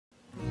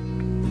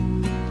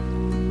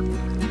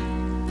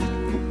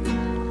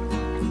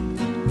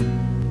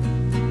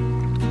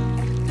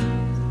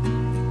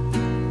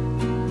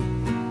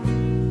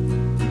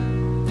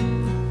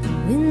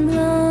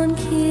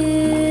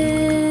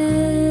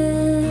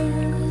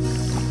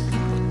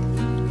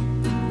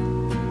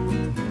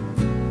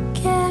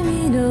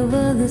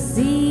the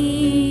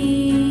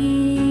sea.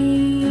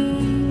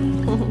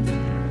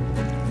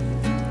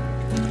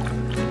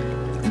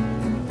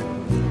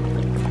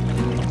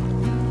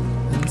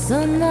 When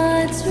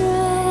sunlight's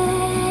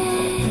rays,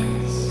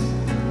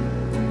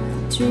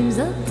 dreams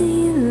of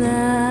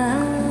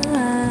delight.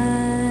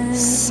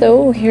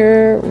 So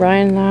here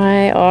Ryan and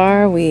I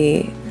are.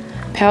 We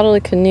paddled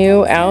a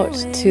canoe out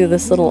to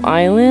this little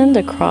island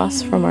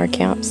across from our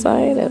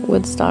campsite at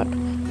Woodstock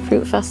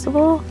Fruit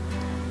Festival,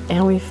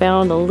 and we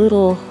found a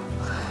little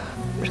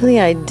really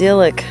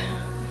idyllic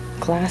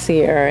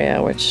glassy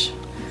area which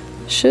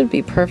should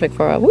be perfect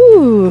for a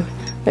woo!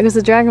 There goes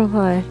the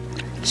dragonfly.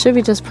 Should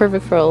be just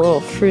perfect for a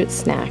little fruit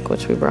snack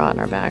which we brought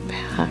in our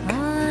backpack.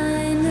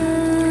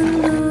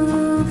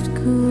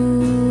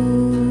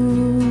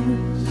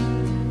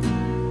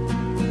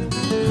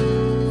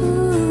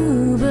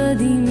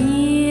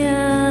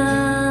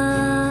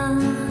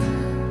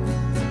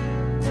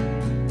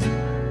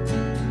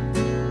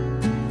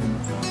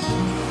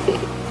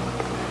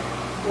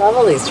 Love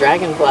all these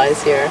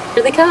dragonflies here.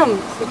 Here they come!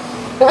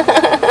 3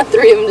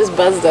 of them just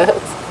buzzed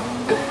us.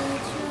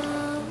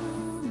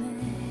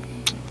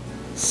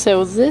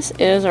 So this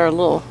is our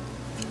little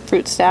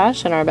fruit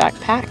stash in our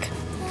backpack.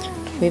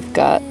 We've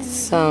got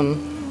some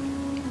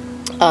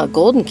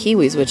golden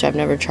kiwis, which I've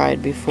never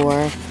tried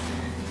before.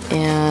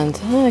 And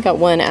I got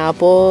 1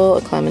 apple,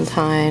 a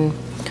clementine,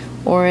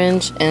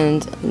 orange,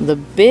 and the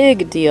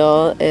big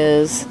deal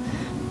is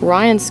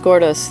Ryan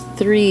scored us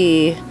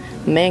 3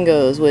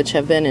 mangoes, which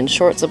have been in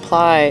short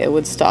supply at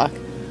Woodstock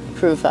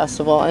Fruit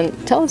Festival. And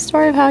tell the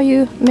story of how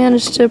you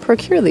managed to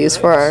procure these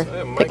for our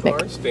picnic.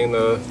 Michael Arnstein,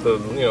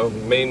 the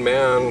main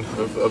man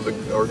of the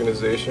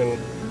organization,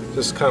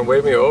 just kind of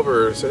waved me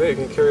over and said, "Hey, you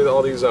can carry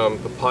all these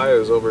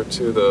papayas over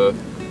to the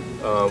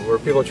where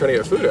people are trying to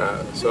get food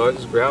at." So I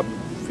just grabbed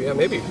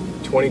maybe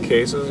 20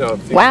 cases. A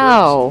few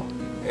wow!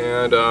 trips.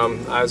 And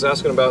I was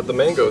asking about the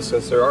mangoes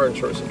since they are in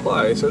short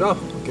supply. He said, "Oh,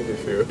 I'll give you a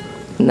few."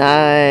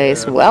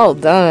 Nice, yeah. Well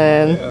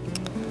done. Yeah.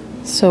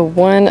 So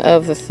one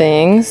of the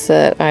things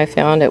that I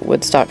found at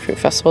Woodstock Fruit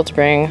Festival to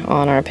bring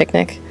on our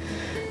picnic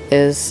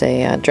is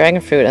a dragon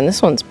fruit, and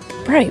this one's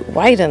bright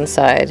white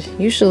inside.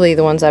 Usually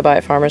the ones I buy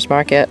at farmer's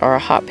market are a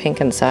hot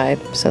pink inside,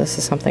 so this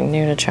is something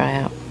new to try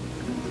out.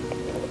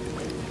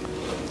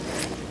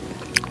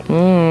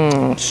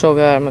 Mmm, so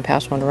good. I'm gonna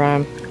pass one to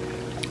Ryan.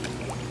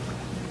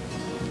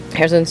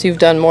 Here, since you've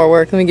done more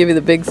work, let me give you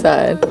the big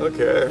side.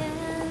 Okay.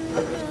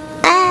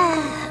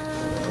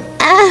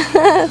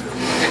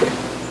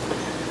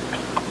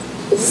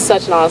 This is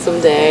such an awesome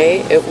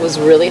day. It was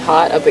really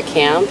hot up at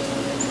camp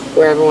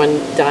where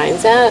everyone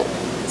dines at,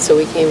 so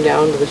we came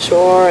down to the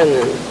shore and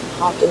then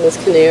hopped in this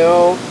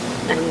canoe,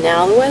 and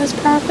now the weather's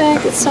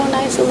perfect. It's so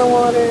nice in the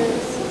water.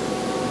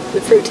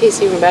 The fruit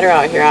tastes even better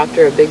out here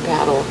after a big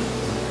paddle.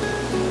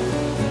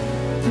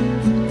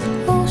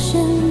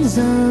 Oceans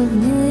of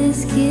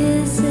bliss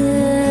kiss